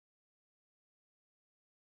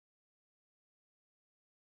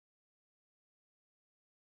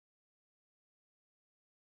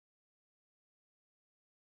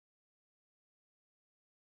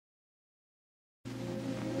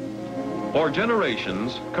For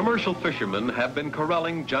generations, commercial fishermen have been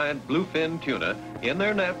corralling giant bluefin tuna in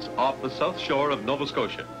their nets off the south shore of Nova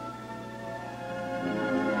Scotia.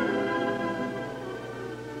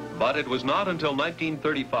 But it was not until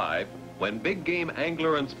 1935 when big game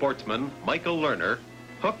angler and sportsman Michael Lerner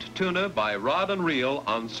hooked tuna by rod and reel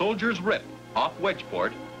on Soldier's Rip off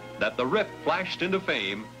Wedgeport that the Rip flashed into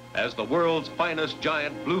fame as the world's finest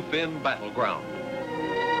giant bluefin battleground.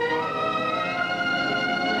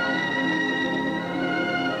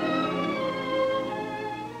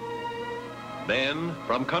 Then,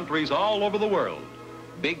 from countries all over the world,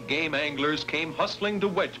 big game anglers came hustling to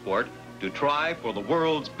Wedgeport to try for the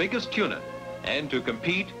world's biggest tuna and to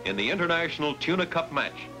compete in the International Tuna Cup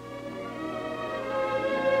match.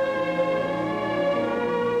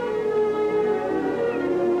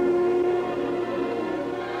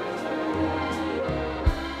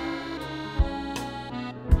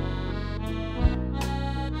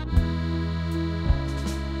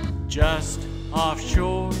 Just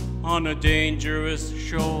offshore on a dangerous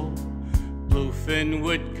shoal, bluefin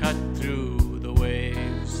would cut through the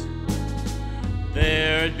waves.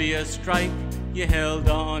 There'd be a strike, you held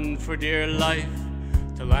on for dear life.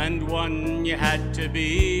 To land one, you had to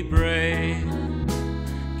be brave.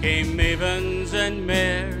 Came mavens and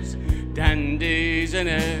mares, dandies and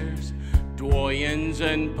heirs, doyens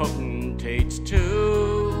and potentates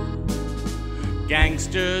too.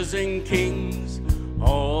 Gangsters and kings,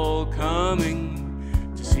 all coming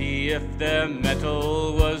to see if their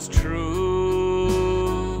metal was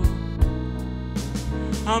true.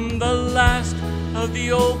 I'm the last of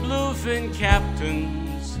the old bluefin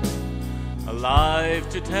captains, alive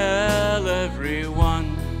to tell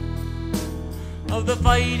everyone of the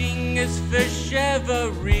fightingest fish ever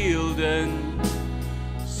reeled in,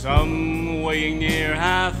 some weighing near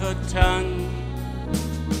half a ton.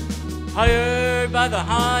 Hired by the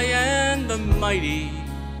high and the mighty,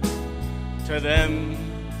 to them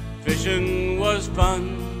fishing was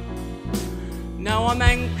fun. Now I'm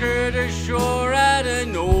anchored ashore at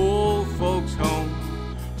an old folks' home.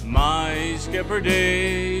 My skipper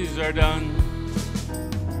days are done.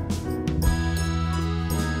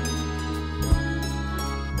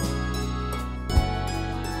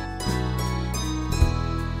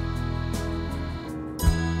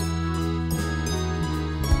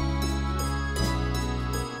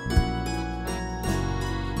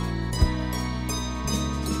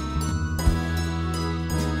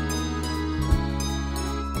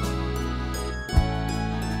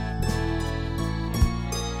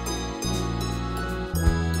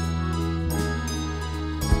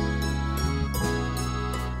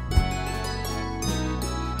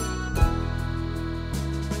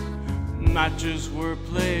 Matches were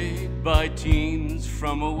played by teams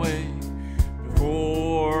from away,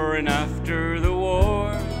 before and after the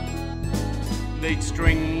war. They'd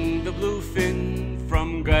string the bluefin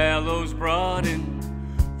from gallows brought in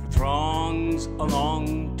for throngs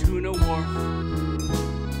along Tuna Wharf.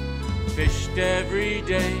 Fished every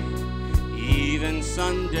day, even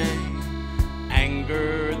Sunday,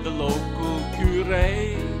 angered the local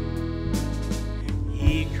curé.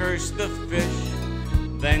 He cursed the fish,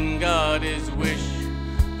 then got his wish.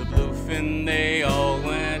 The bluefin, they all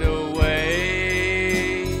went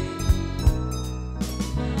away.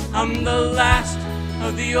 I'm the last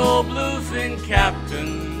of the old bluefin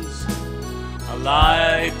captains,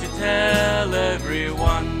 alive to tell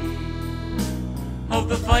everyone of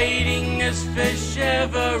the fightingest fish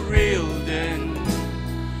ever reeled in,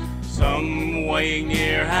 some weighing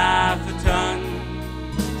near half a ton.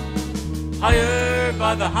 Hired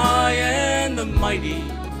by the high and the mighty,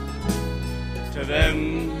 to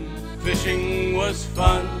them fishing was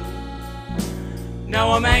fun. Now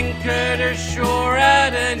I'm anchored ashore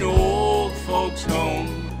at an old folks'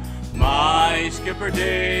 home. My skipper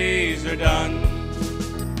days are done.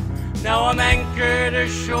 Now I'm anchored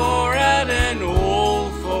ashore at an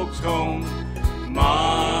old folks' home.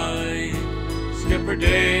 My skipper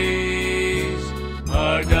days